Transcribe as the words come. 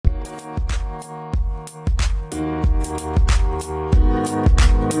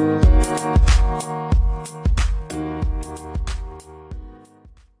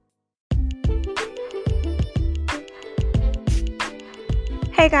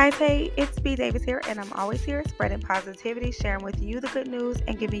Hey guys, hey, it's B Davis here, and I'm always here spreading positivity, sharing with you the good news,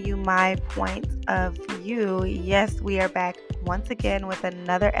 and giving you my point of view. Yes, we are back once again with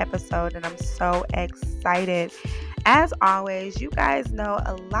another episode, and I'm so excited. As always, you guys know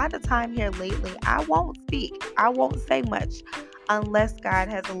a lot of time here lately, I won't speak, I won't say much unless God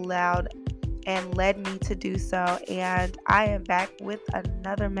has allowed and led me to do so. And I am back with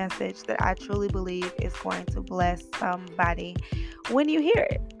another message that I truly believe is going to bless somebody when you hear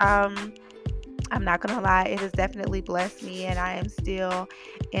it. I'm not going to lie, it has definitely blessed me, and I am still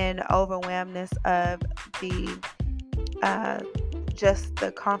in overwhelmness of the uh, just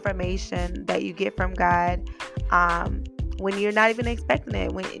the confirmation that you get from God when you're not even expecting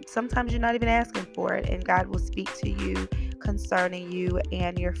it, when sometimes you're not even asking for it, and God will speak to you concerning you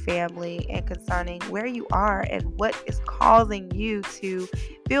and your family, and concerning where you are and what is causing you to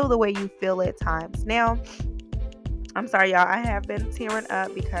feel the way you feel at times. Now, I'm sorry, y'all, I have been tearing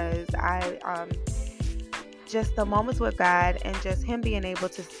up because just the moments with God and just Him being able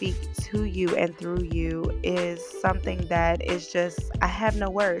to speak to you and through you is something that is just, I have no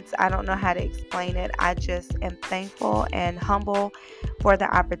words. I don't know how to explain it. I just am thankful and humble for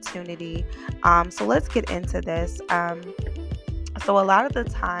the opportunity. So let's get into this. So a lot of the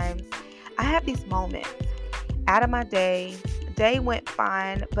times I have these moments out of my day. Day went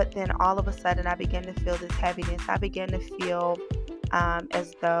fine, but then all of a sudden I began to feel this heaviness. I began to feel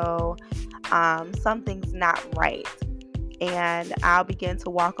as though something's not right. And I'll begin to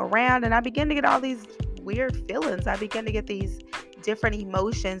walk around and I begin to get all these weird feelings. I begin to get these different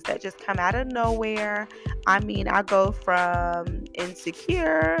emotions that just come out of nowhere. I mean, I go from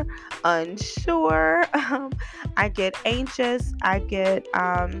insecure, unsure, I get anxious, I get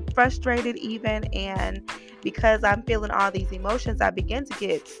frustrated even, and because I'm feeling all these emotions, I begin to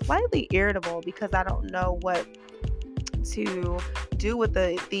get slightly irritable because I don't know what to do with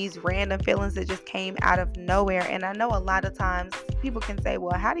these random feelings that just came out of nowhere. And I know a lot of times people can say,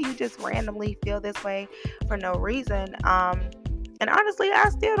 well, how do you just randomly feel this way for no reason? And honestly, I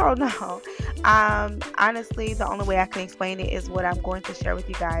still don't know. Honestly, the only way I can explain it is what I'm going to share with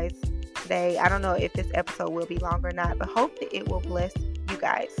you guys today. I don't know if this episode will be long or not, but hope that it will bless you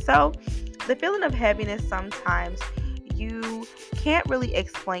guys. So the feeling of heaviness, sometimes you can't really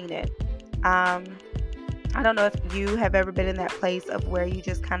explain it. I don't know if you have ever been in that place of where you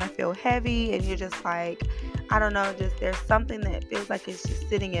just kind of feel heavy and you're just like, I don't know, just there's something that feels like it's just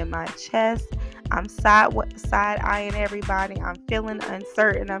sitting in my chest. I'm side-eyeing everybody. I'm feeling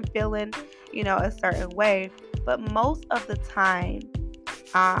uncertain. I'm feeling, a certain way. But most of the time,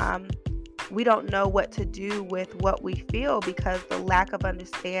 we don't know what to do with what we feel because the lack of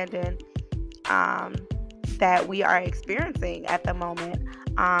understanding that we are experiencing at the moment.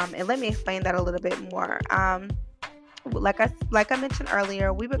 And let me explain that a little bit more. Like I mentioned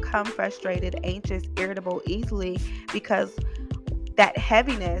earlier, we become frustrated, anxious, irritable easily because that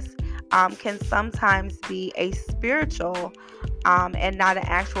heaviness can sometimes be a spiritual and not an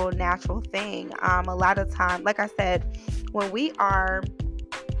actual natural thing. A lot of time, like I said, when we are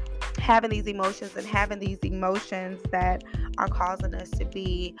having these emotions that are causing us to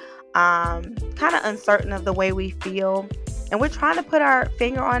be kind of uncertain of the way we feel, and we're trying to put our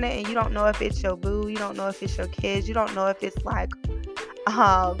finger on it, and you don't know if it's your boo, you don't know if it's your kids, you don't know if it's like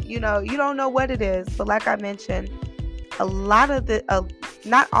you don't know what it is. But like I mentioned, a lot of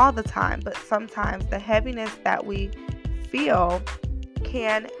not all the time, but sometimes the heaviness that we feel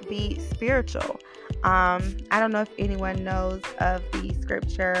can be spiritual. I don't know if anyone knows of the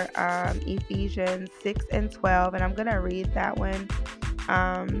scripture, Ephesians 6:12, and I'm going to read that one.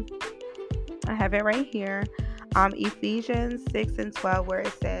 I have it right here. Ephesians 6:12, where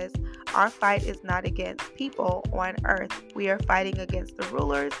it says, our fight is not against people on earth. We are fighting against the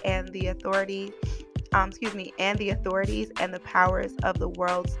rulers and the authorities, and the powers of the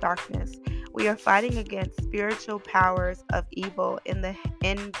world's darkness. We are fighting against spiritual powers of evil in the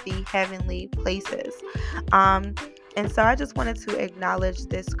heavenly places. And so I just wanted to acknowledge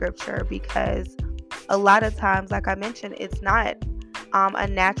this scripture because a lot of times, like I mentioned, it's not a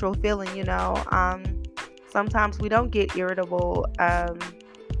natural feeling. Sometimes we don't get irritable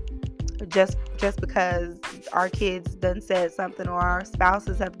just because our kids done said something, or our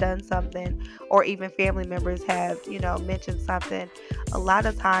spouses have done something, or even family members have mentioned something. A lot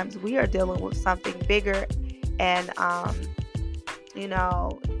of times we are dealing with something bigger and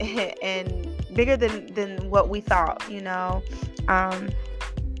and bigger than what we thought.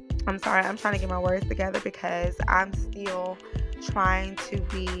 I'm sorry, I'm trying to get my words together because I'm still trying to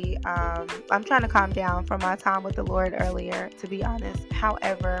be I'm trying to calm down from my time with the Lord earlier, to be honest.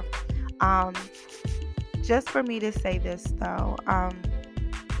 However, just for me to say this though,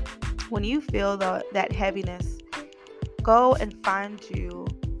 when you feel that heaviness, go and find you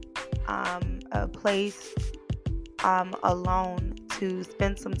a place alone to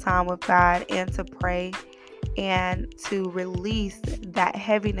spend some time with God and to pray and to release that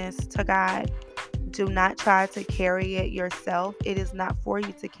heaviness to God. Do not try to carry it yourself. It is not for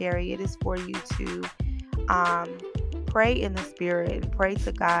you to carry. It is for you to pray in the Spirit and pray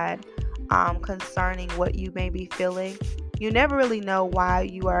to God concerning what you may be feeling. You never really know why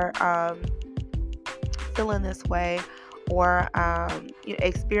you are feeling this way or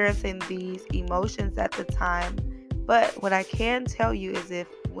experiencing these emotions at the time. But what I can tell you is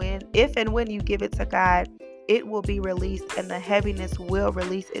if and when you give it to God, it will be released and the heaviness will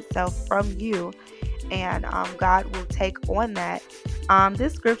release itself from you, and God will take on that.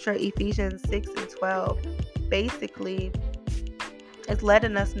 This scripture, Ephesians 6:12, basically is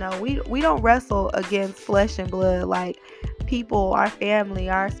letting us know we don't wrestle against flesh and blood like people, our family,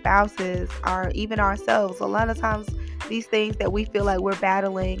 our spouses, even ourselves. A lot of times these things that we feel like we're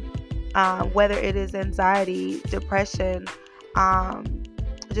battling, whether it is anxiety, depression,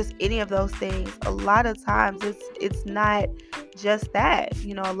 just any of those things, a lot of times it's not just that.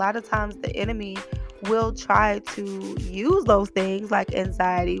 A lot of times the enemy will try to use those things like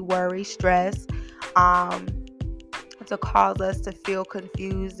anxiety, worry, stress, to cause us to feel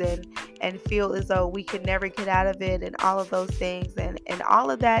confused and feel as though we can never get out of it, and all of those things, and all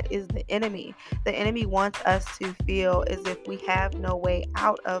of that is the enemy. The enemy wants us to feel as if we have no way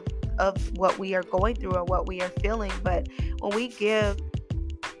out of what we are going through or what we are feeling. But when we give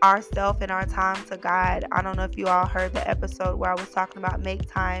ourselves and our time to God, I don't know if you all heard the episode where I was talking about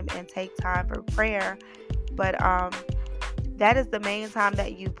make time and take time for prayer, but that is the main time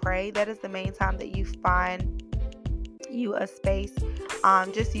that you pray. That is the main time that you find you a space,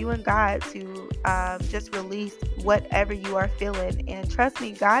 just you and God, to just release whatever you are feeling. And trust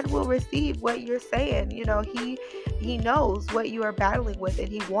me, God will receive what you're saying. He knows what you are battling with, and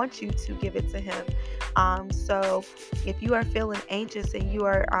He wants you to give it to Him. So if you are feeling anxious and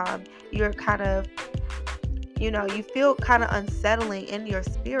you're kind of, you feel kind of unsettling in your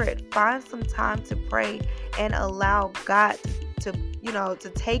spirit, find some time to pray and allow God to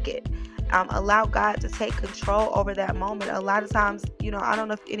take it. Allow God to take control over that moment. A lot of times, I don't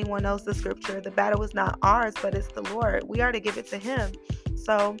know if anyone knows the scripture, the battle is not ours, but it's the Lord. We are to give it to Him.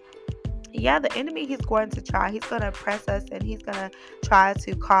 So yeah, the enemy, he's going to press us, and he's going to try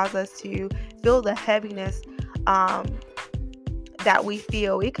to cause us to feel the heaviness that we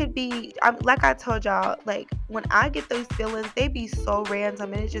feel. It could be, like I told y'all, like when I get those feelings, they be so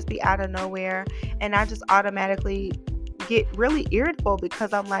random and it just be out of nowhere, and I just automatically get really irritable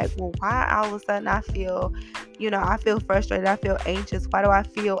because I'm like, well, why all of a sudden I feel frustrated, I feel anxious, why do I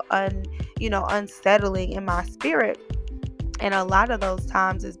feel unsettling in my spirit? And a lot of those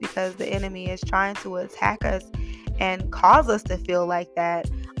times is because the enemy is trying to attack us and cause us to feel like that,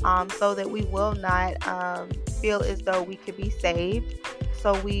 so that we will not feel as though we could be saved.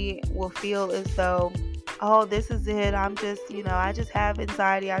 So we will feel as though, oh, this is it. I'm just, I just have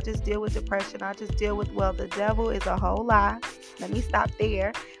anxiety. I just deal with depression. I just deal with, well, the devil is a whole lie. Let me stop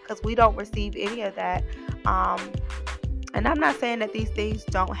there, because we don't receive any of that. And I'm not saying that these things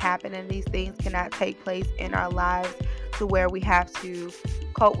don't happen and these things cannot take place in our lives to where we have to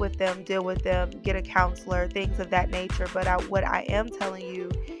cope with them, deal with them, get a counselor, things of that nature. But what I am telling you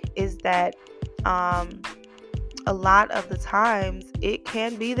is that a lot of the times it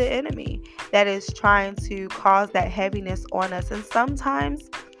can be the enemy that is trying to cause that heaviness on us. And sometimes,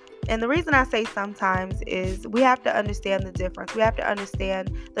 and the reason I say sometimes is we have to understand the difference. We have to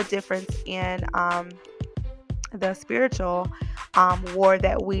understand the difference in the spiritual war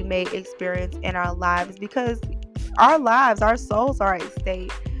that we may experience in our lives, because our souls are at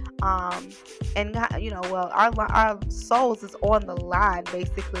stake. And our souls is on the line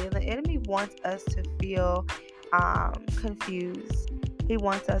basically, and the enemy wants us to feel confused. He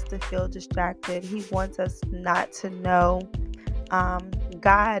wants us to feel distracted. He wants us not to know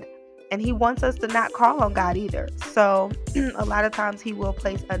God, and he wants us to not call on God either. So a lot of times he will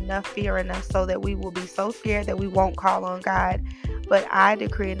place enough fear in us so that we will be so scared that we won't call on God. But I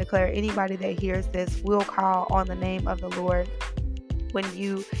decree and declare, anybody that hears this will call on the name of the Lord when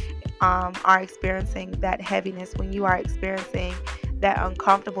you are experiencing that heaviness, when you are experiencing that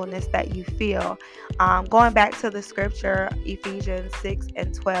uncomfortableness that you feel. Going back to the scripture, Ephesians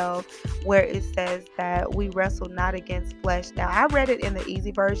 6:12, where it says that we wrestle not against flesh. Now, I read it in the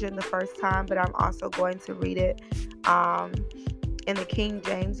easy version the first time, but I'm also going to read it in the King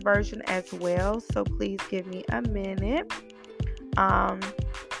James version as well. So please give me a minute.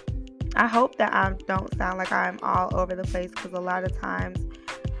 I hope that I don't sound like I'm all over the place, because a lot of times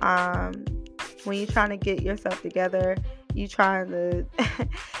Um, when you're trying to get yourself together, you trying to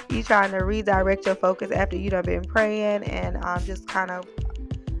you trying to redirect your focus after you done been praying, and just kind of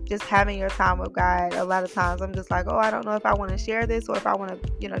just having your time with God. A lot of times I'm just like, oh, I don't know if I want to share this or if I want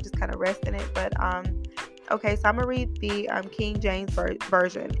to, just kind of rest in it. But okay, so I'm gonna read the King James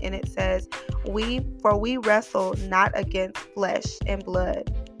version, and it says, we wrestle not against flesh and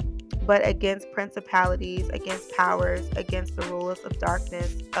blood, but against principalities, against powers, against the rulers of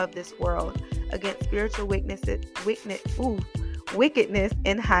darkness of this world, against spiritual wickedness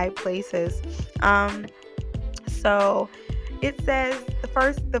in high places. So it says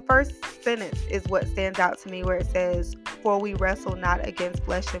the first sentence is what stands out to me, where it says, for we wrestle not against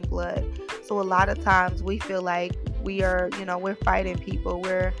flesh and blood. So a lot of times we feel like we are, we're fighting people.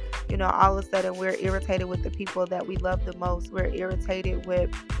 We're, all of a sudden we're irritated with the people that we love the most. We're irritated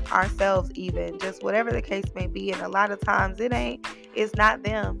with ourselves, even, just whatever the case may be. And a lot of times it's not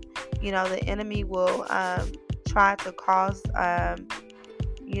them. The enemy will try to cause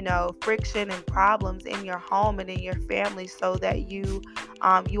friction and problems in your home and in your family, so that you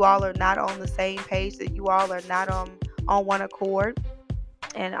all are not on the same page, that you all are not on one accord.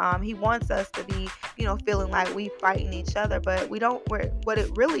 And he wants us to be, feeling like we fighting each other, but we don't. What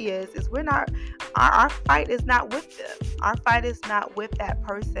it really is we're not. Our fight is not with them. Our fight is not with that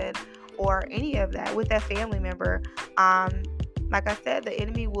person or any of that, with that family member. Like I said, the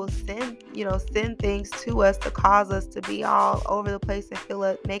enemy will send things to us to cause us to be all over the place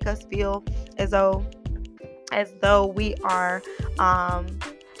and make us feel as though we are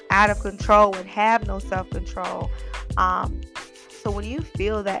out of control and have no self-control. So when you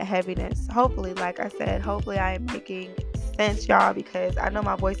feel that heaviness, hopefully, like I said, hopefully I am making sense, y'all, because I know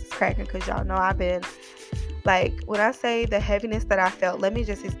my voice is cracking, because y'all know I've been, like, when I say the heaviness that I felt, let me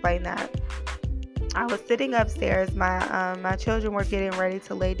just explain that. I was sitting upstairs. My children were getting ready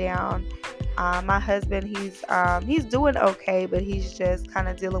to lay down. My husband, he's doing okay, but he's just kind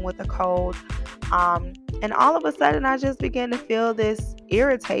of dealing with a cold. And all of a sudden, I just began to feel this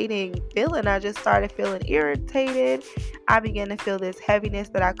irritating feeling. I just started feeling irritated. I began to feel this heaviness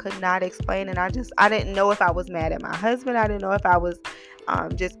that I could not explain, and I didn't know if I was mad at my husband. I didn't know if I was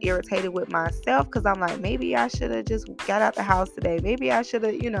just irritated with myself, because I'm like, maybe I should have just got out the house today. Maybe I should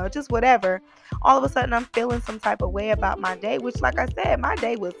have, just whatever. All of a sudden, I'm feeling some type of way about my day, which, like I said, my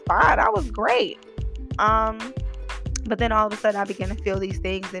day was fine. I was great. But then all of a sudden, I began to feel these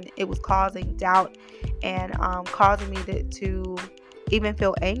things, and it was causing doubt and causing me to even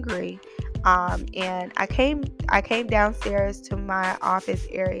feel angry. And I came downstairs to my office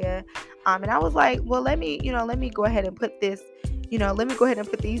area, and I was like, well, let me go ahead and put this. Let me go ahead and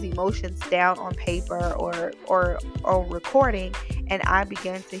put these emotions down on paper or recording. And I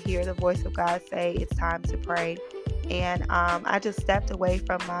began to hear the voice of God say, it's time to pray. And I just stepped away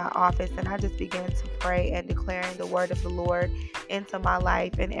from my office, and I just began to pray and declaring the word of the Lord into my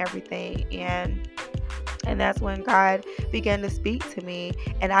life and everything. And that's when God began to speak to me,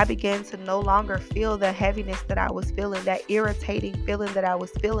 and I began to no longer feel the heaviness that I was feeling. That irritating feeling that I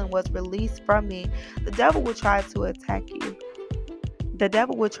was feeling was released from me. The devil will try to attack you. The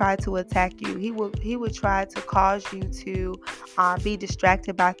devil would try to attack you. He would try to cause you to be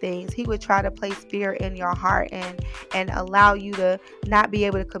distracted by things. He would try to place fear in your heart and allow you to not be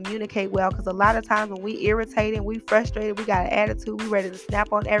able to communicate well. Because a lot of times when we irritated, we frustrated, we got an attitude, we ready to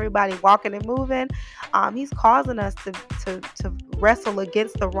snap on everybody walking and moving, he's causing us to wrestle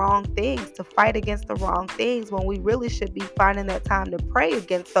against the wrong things, to fight against the wrong things, when we really should be finding that time to pray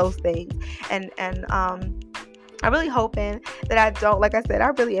against those things. And I'm really hoping that I don't, like I said, I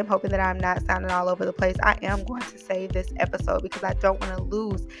really am hoping that I'm not sounding all over the place. I am going to save this episode because I don't want to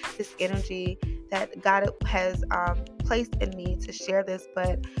lose this energy that God has placed in me to share this.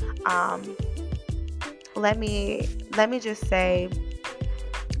 But let me just say,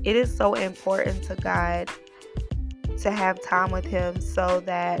 it is so important to God to have time with Him, so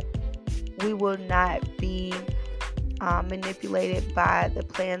that we will not be manipulated by the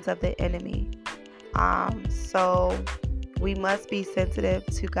plans of the enemy. So we must be sensitive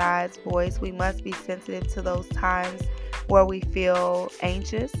to God's voice. We must be sensitive to those times where we feel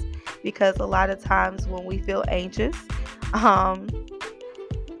anxious, because a lot of times when we feel anxious,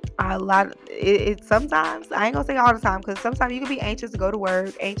 sometimes, I ain't gonna say all the time, because sometimes you can be anxious to go to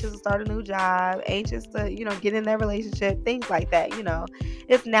work, anxious to start a new job, anxious to, get in that relationship, things like that.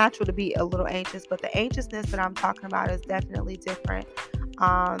 It's natural to be a little anxious, but the anxiousness that I'm talking about is definitely different.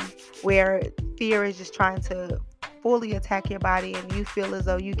 Where fear is just trying to fully attack your body, and you feel as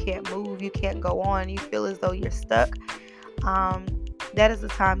though you can't move, you can't go on, you feel as though you're stuck. That is the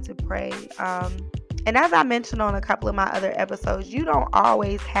time to pray. And as I mentioned on a couple of my other episodes, you don't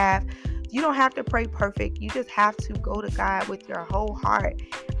have to pray perfect. You just have to go to God with your whole heart.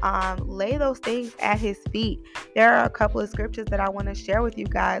 Lay those things at his feet. There are a couple of scriptures that I want to share with you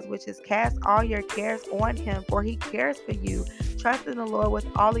guys, which is cast all your cares on him, for he cares for you. Trust in the Lord with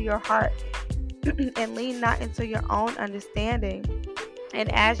all of your heart and lean not into your own understanding. And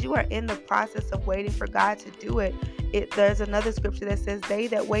as you are in the process of waiting for God to do it, there's another scripture that says, they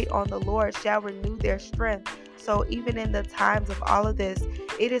that wait on the Lord shall renew their strength. So even in the times of all of this,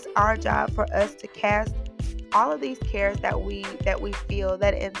 it is our job for us to cast all of these cares that we feel,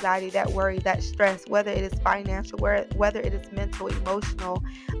 that anxiety, that worry, that stress, whether it is financial, whether it is mental, emotional.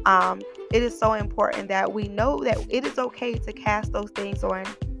 It is so important that we know that it is okay to cast those things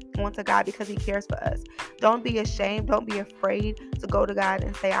onto God, because he cares for us. Don't be ashamed. Don't be afraid to go to God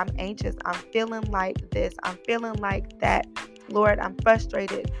and say, I'm anxious. I'm feeling like this. I'm feeling like that. Lord, I'm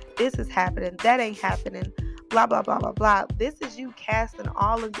frustrated. This is happening. That ain't happening. Blah, blah, blah, blah, blah. This is you casting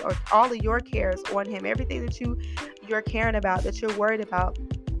all of your cares on him. Everything that you're caring about, that you're worried about,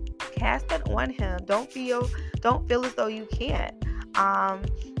 cast it on him. Don't feel as though you can't.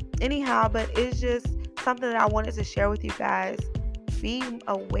 Anyhow, but it's just something that I wanted to share with you guys. Be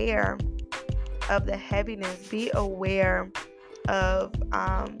aware of the heaviness. Be aware of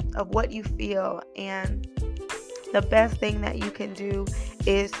what you feel, and the best thing that you can do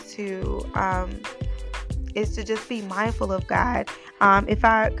is to just be mindful of God. If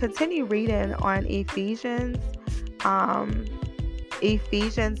I continue reading on Ephesians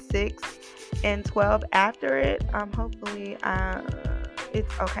 6 and 12 after it, hopefully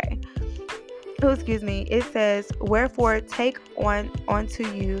it's okay. Excuse me. It says, wherefore take onto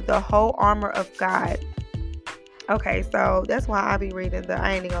you the whole armor of God. Okay, so that's why I be reading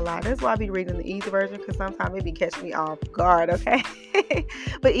I ain't gonna lie, that's why I be reading the easy version, because sometimes it be catching me off guard, okay?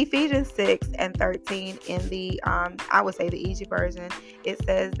 But Ephesians 6 and 13 in the, I would say the easy version, it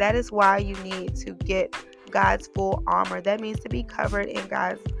says, that is why you need to get God's full armor. That means to be covered in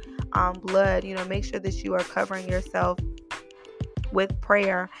God's blood. Make sure that you are covering yourself with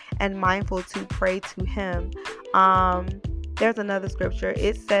prayer and mindful to pray to him. There's another scripture.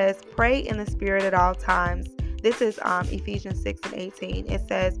 It says, pray in the spirit at all times. This is Ephesians 6 and 18. It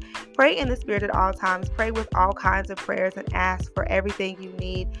says, pray in the spirit at all times. Pray with all kinds of prayers and ask for everything you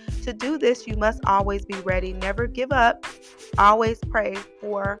need. To do this, you must always be ready. Never give up. Always pray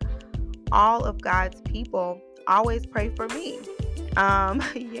for all of God's people. Always pray for me.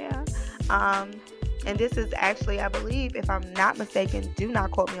 Yeah. And this is actually, I believe, if I'm not mistaken, do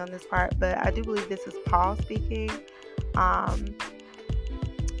not quote me on this part, but I do believe this is Paul speaking. Let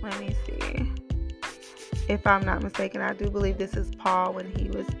me see. If I'm not mistaken, I do believe this is Paul when he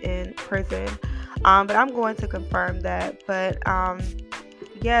was in prison. But I'm going to confirm that. But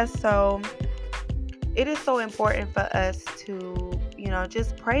yeah, so it is so important for us to,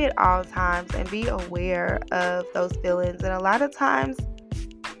 just pray at all times and be aware of those feelings. And not a lot of times,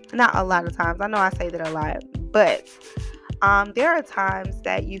 I know I say that a lot, but there are times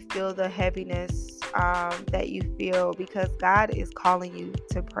that you feel the heaviness that you feel because God is calling you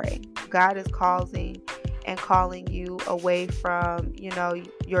to pray. God is calling you away from,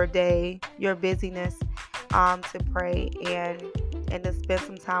 your day, your busyness, to pray and to spend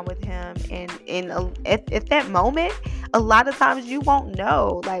some time with him. And at that moment, a lot of times you won't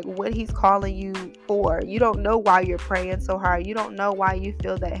know like what he's calling you for. You don't know why you're praying so hard. You don't know why you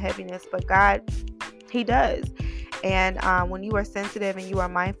feel that heaviness, but God, he does. And when you are sensitive and you are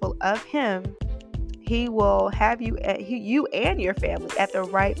mindful of him, he will have you and your family at the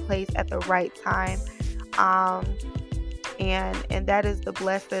right place at the right time. And that is the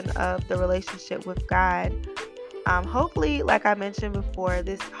blessing of the relationship with God. Hopefully, like I mentioned before,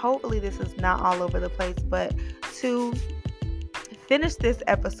 hopefully this is not all over the place, but to finish this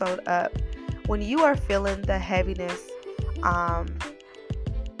episode up, when you are feeling the heaviness,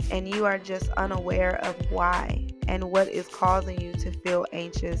 and you are just unaware of why and what is causing you to feel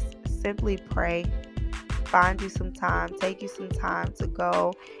anxious, simply pray. Find you some time, take you some time to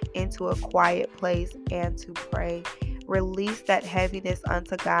go into a quiet place and to pray. Release that heaviness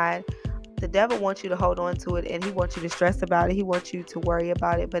unto God. The devil wants you to hold on to it, and he wants you to stress about it. He wants you to worry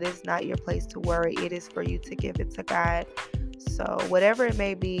about it, but it's not your place to worry. It is for you to give it to God. So whatever it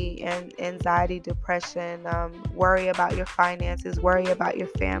may be, and anxiety, depression, worry about your finances, worry about your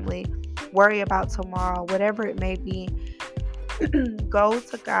family, worry about tomorrow, whatever it may be, go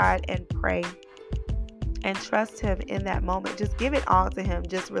to God and pray and trust him in that moment. Just give it all to him.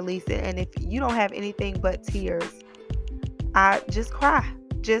 Just release it. And if you don't have anything but tears, just cry.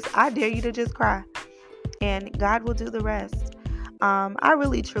 I dare you to just cry, and God will do the rest. I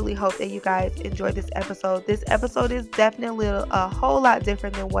really truly hope that you guys enjoy this episode. This episode is definitely a whole lot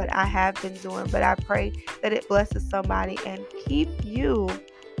different than what I have been doing, but I pray that it blesses somebody and keep you.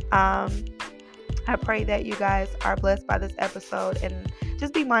 Um, I pray that you guys are blessed by this episode, and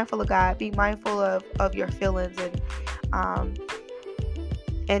just be mindful of God. Be mindful of your feelings, um,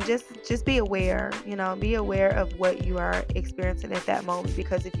 and just be aware. Be aware of what you are experiencing at that moment.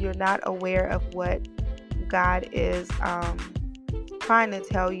 Because if you're not aware of what God is trying to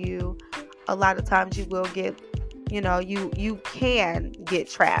tell you, a lot of times you will get, you can get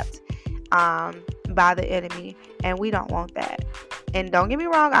trapped by the enemy, and we don't want that. And don't get me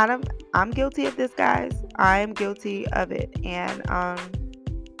wrong, I'm guilty of this, guys. I'm guilty of it, and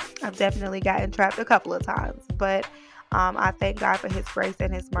I've definitely gotten trapped a couple of times. But I thank God for His grace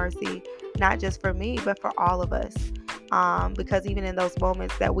and His mercy, not just for me, but for all of us. Because even in those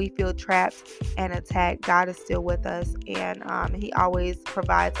moments that we feel trapped and attacked, God is still with us, and He always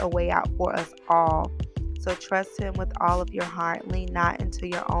provides a way out for us all. So trust Him with all of your heart. Lean not into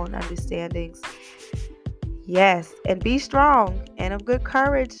your own understandings. Yes, and be strong and of good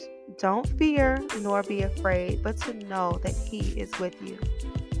courage. Don't fear nor be afraid, but to know that He is with you.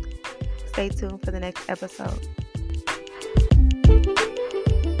 Stay tuned for the next episode.